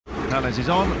Tales is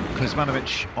on,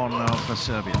 Krsmanovic on now for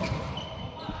Serbia.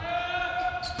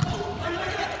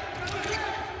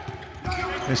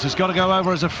 This has got to go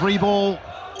over as a free ball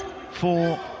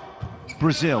for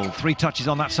Brazil. 3 touches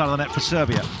on that side of the net for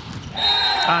Serbia.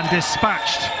 And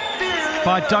dispatched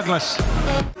by Douglas.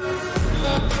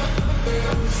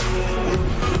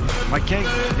 Mike,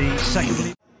 the second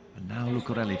lead. And now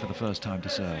Lucarelli for the first time to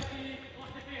serve.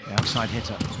 The outside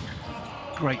hitter.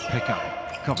 Great pickup.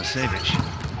 Kovacevic.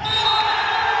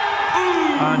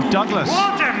 And Douglas.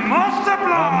 What a monster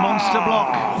block! A monster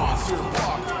block.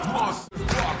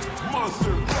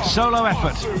 Solo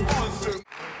effort.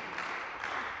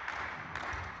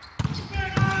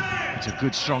 It's a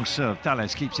good strong serve.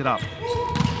 Tales keeps it up.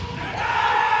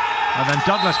 And then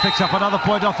Douglas picks up another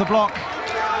point off the block.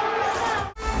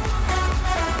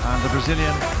 And the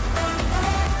Brazilian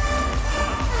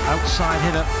outside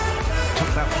hitter took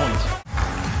that point.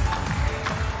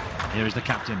 Here is the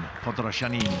captain, Petar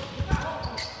Krsmanovic.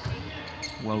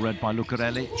 Well read by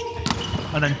Lucarelli.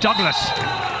 And then Douglas.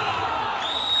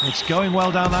 It's going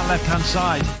well down that left-hand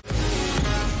side.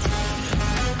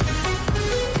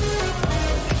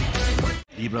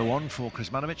 Libero on for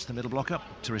Krsmanovic, the middle blocker,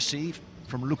 to receive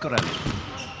from Lucarelli.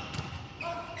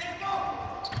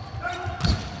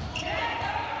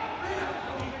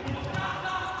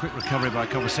 Quick recovery by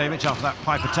Kovacevic after that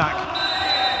pipe attack.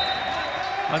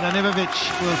 And then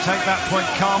Ivovic will take that point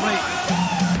calmly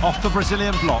off the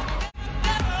Brazilian block.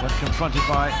 When confronted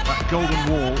by that golden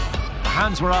wall, the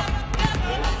hands were up.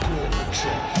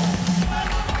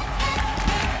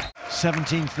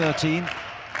 17-13.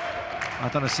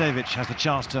 Atanasevic has the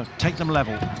chance to take them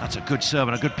level. That's a good serve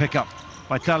and a good pickup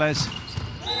by Tales.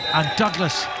 And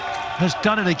Douglas has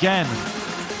done it again.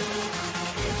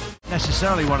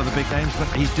 Necessarily one of the big names, but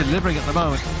he's delivering at the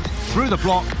moment. Through the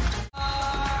block.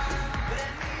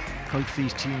 Both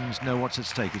these teams know what's at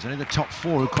stake. It's only the top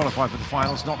 4 who qualify for the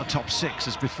finals, not the top 6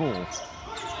 as before.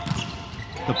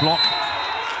 The block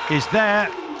is there,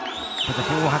 but the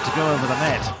ball had to go over the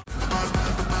net.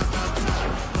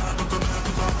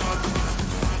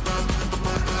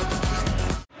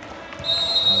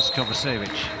 As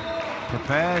Kovacevic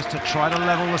prepares to try to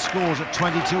level the scores at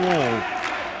 22 all.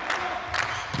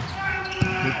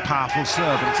 Good powerful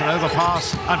serve, but it's an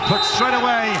overpass and put straight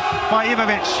away by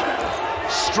Ivovic.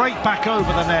 Straight back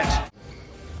over the net.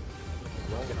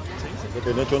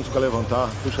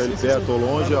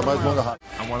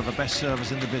 And one of the best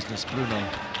servers in the business, Bruno,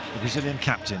 the Brazilian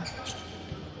captain.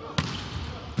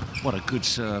 What a good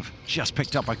serve. Just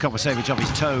picked up by Kovacevic off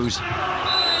his toes.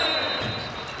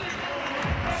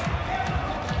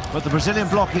 But the Brazilian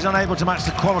block is unable to match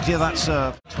the quality of that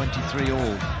serve. 23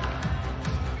 all.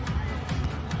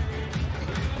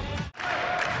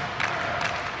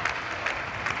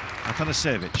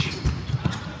 Atanasevic,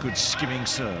 good skimming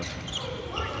serve.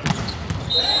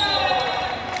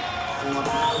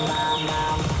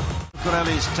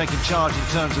 Lucarelli's taken charge in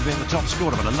terms of being the top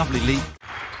scorer, but a lovely leap,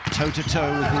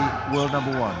 toe-to-toe with the world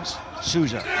 #1s.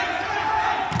 Souza.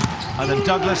 And then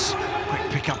Douglas, quick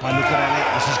pick up by Lucarelli.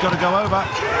 This has got to go over,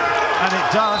 and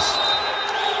it does.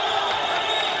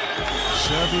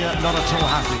 Serbia not at all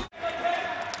happy.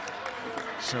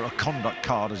 So a conduct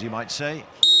card, as you might say.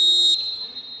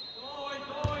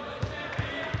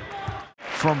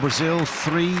 From Brazil,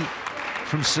 3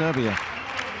 from Serbia.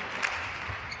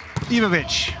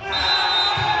 Ivovic.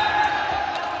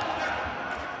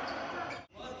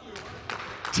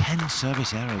 10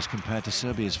 service errors compared to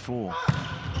Serbia's 4.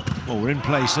 Well, we're in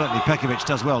play, certainly. Pekovic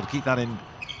does well to keep that in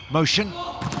motion.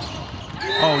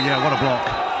 Oh, yeah, what a block.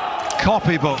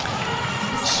 Copybook.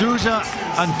 Souza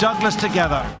and Douglas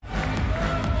together.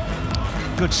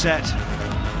 Good set.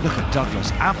 Look at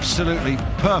Douglas, absolutely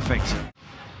perfect.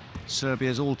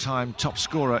 Serbia's all-time top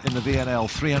scorer in the VNL,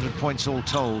 300 points all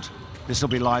told. This will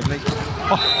be lively.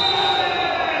 Oh.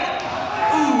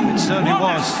 It certainly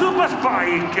was. Super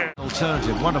spike!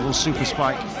 Alternative, wonderful super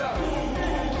spike.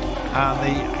 And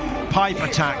the pipe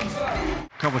attack.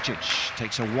 Kovacic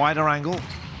takes a wider angle.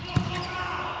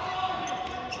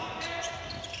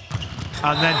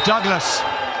 And then Douglas,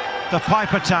 the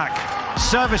pipe attack.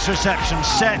 Service reception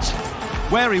set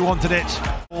where he wanted it.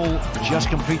 All just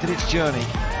completed its journey.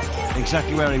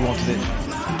 Exactly where he wanted it.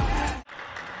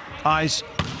 Eyes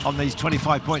on these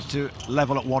 25 points to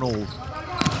level at 1 all.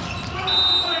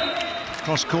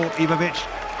 Cross court, Ivovic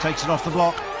takes it off the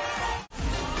block.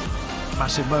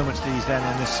 Massive moments these then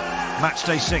in this match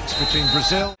day 6 between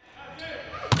Brazil.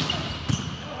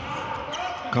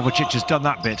 Kovacic has done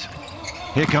that bit.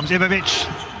 Here comes Ivovic.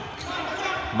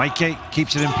 Maike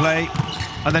keeps it in play.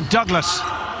 And then Douglas.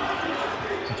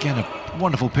 Again, a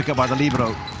wonderful pickup by the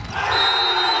libero.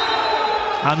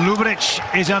 And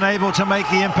Lubric is unable to make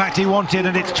the impact he wanted,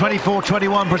 and it's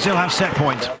 24-21. Brazil have set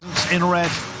point. In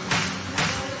red,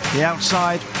 the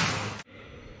outside.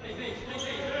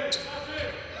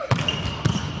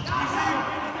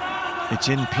 It's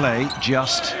in play,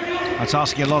 just. That's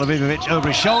asking a lot of Ivovic over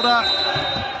his shoulder.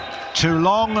 Too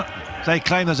long. They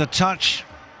claim there's a touch.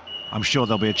 I'm sure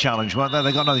there'll be a challenge, won't there?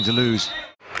 They've got nothing to lose.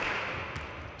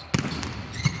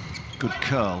 Good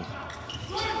curl.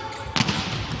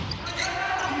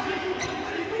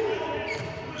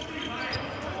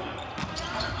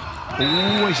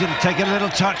 Oh, he's going to take a little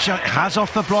touch. Has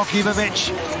off the block,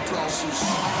 Ivovic.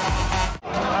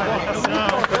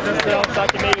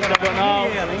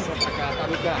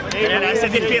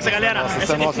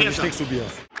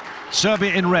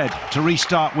 Serbia in red to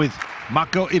restart with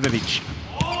Marko Ivovic.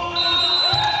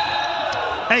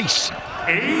 Ace.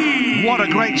 What a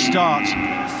great start.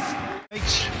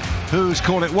 Whose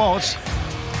call it was.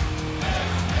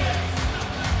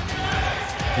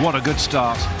 What a good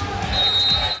start.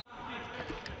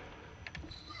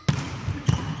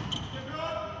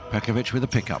 Pekovic with a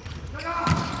pickup.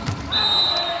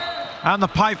 And the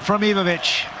pipe from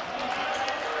Ivovic.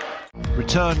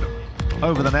 Return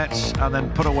over the nets and then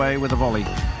put away with a volley.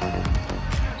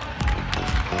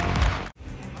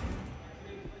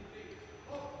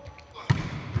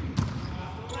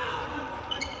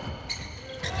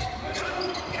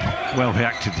 Well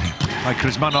reacted by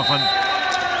Krsmanov,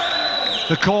 and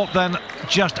the court then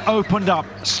just opened up.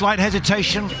 Slight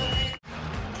hesitation.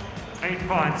 8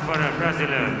 points for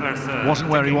Brazil. Wasn't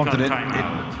where he wanted it.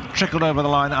 It trickled over the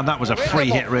line, and that was a free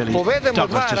hit, really.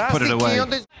 Douglas just put it away.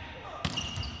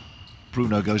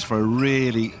 Bruno goes for a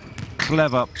really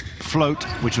clever float,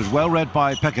 which was well read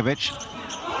by Pekovic.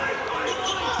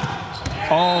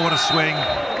 Oh, what a swing.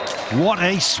 What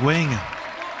a swing.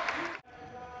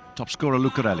 Top scorer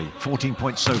Lucarelli, 14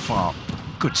 points so far.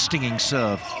 Good stinging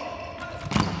serve.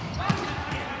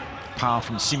 Power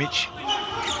from Simic.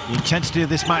 The intensity of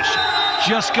this match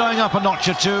just going up a notch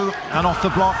or two, and off the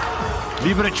block.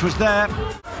 Lubric was there.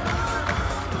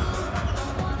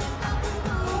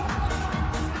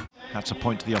 That's a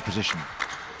point to the opposition.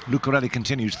 Lucarelli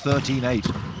continues 13-8.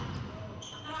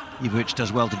 Ivovic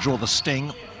does well to draw the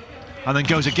sting, and then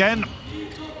goes again.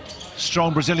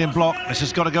 Strong Brazilian block. This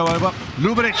has got to go over.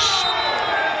 Lubric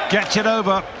gets it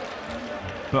over,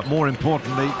 but more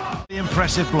importantly, the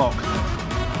impressive block.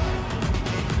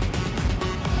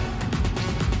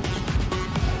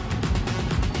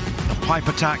 A pipe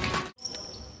attack.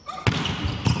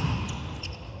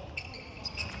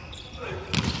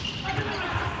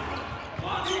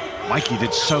 Mikey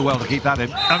did so well to keep that in.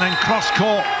 And then cross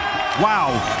court. Wow.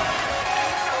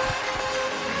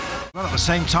 Well, at the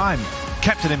same time,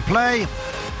 kept it in play.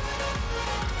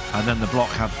 And then the block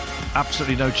had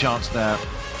absolutely no chance there.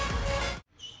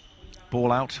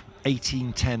 Ball out,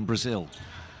 18-10 Brazil.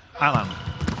 Alan.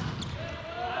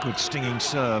 Good stinging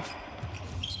serve.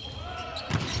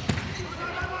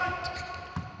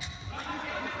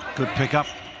 Good pickup.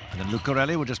 And then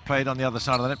Lucarelli will just play it on the other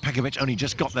side of the net. Pekovic only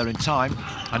just got there in time.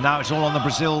 And now it's all on the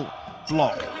Brazil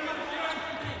block.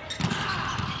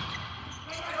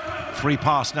 Free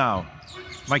pass now.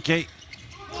 Mikey.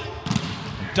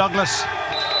 Douglas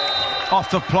off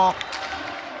the block.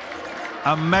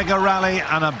 A mega rally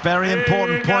and a very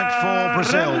important point for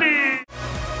Brazil.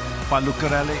 By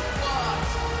Lucarelli.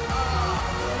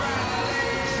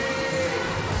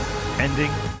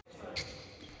 Ending.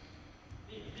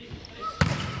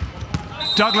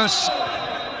 Douglas,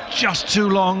 just too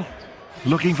long,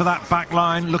 looking for that back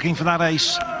line, looking for that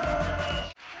ace.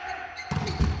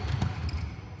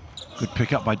 Good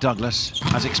pick up by Douglas,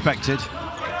 as expected.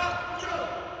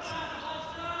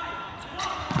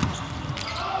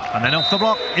 And then off the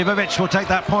block, Ivovic will take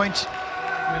that point.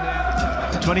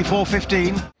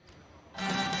 24-15.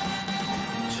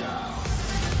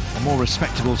 A more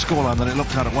respectable scoreline than it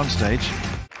looked at one stage.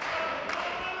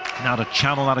 Now to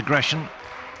channel that aggression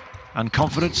and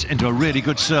confidence into a really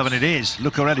good serve, and it is.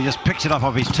 Lucarelli just picks it up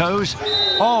off his toes.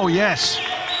 Oh yes,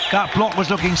 that block was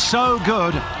looking so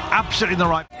good, absolutely in the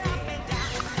right.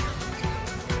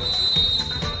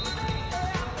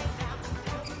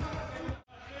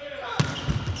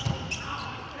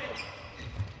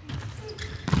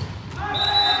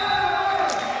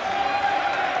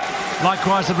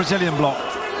 Likewise the Brazilian block.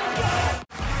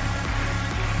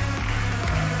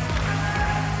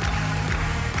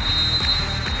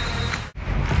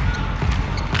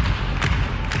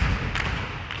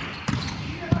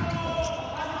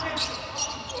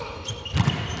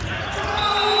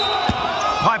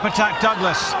 Pipe attack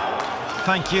Douglas.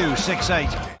 Thank you, 6-8.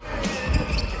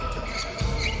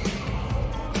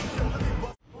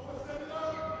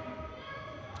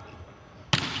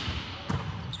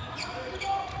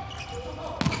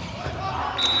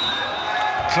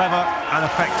 Clever and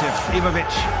effective.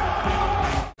 Ivovic,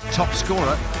 top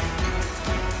scorer.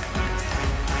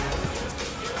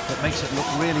 That makes it look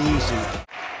really easy.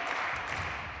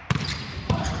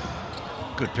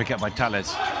 Good pick up by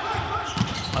Tales.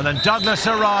 And then Douglas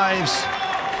arrives.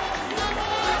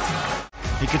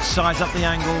 He could size up the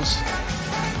angles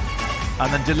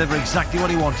and then deliver exactly what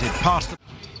he wanted. Past the...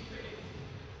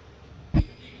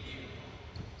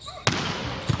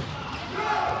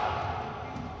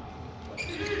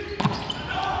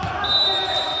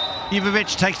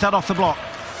 Ivovic takes that off the block.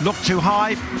 Look too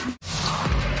high.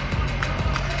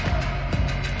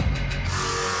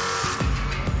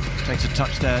 Takes a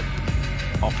touch there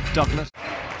off Douglas.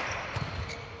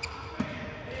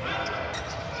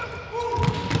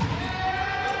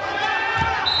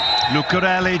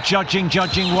 Lucarelli judging,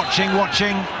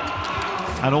 watching.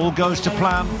 And all goes to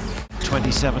plan.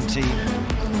 2017.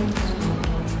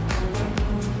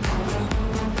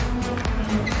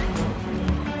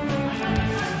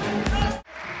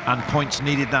 And points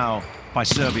needed now by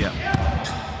Serbia.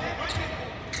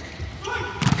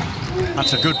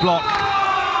 That's a good block,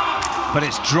 but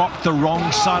it's dropped the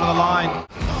wrong side of the line.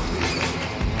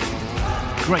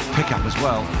 Great pickup as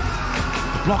well.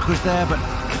 The block was there, but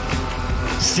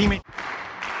seeming...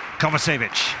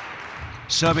 Kovacevic.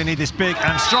 Serbia need this big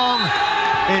and strong.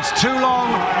 It's too long,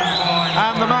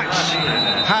 and the match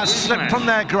has slipped from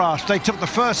their grasp. They took the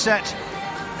first set,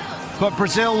 but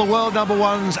Brazil, the world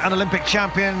 #1s and Olympic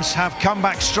champions, have come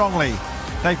back strongly.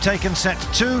 They've taken sets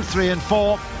 2, 3 and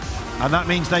 4, and that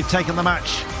means they've taken the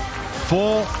match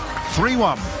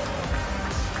 4-3-1.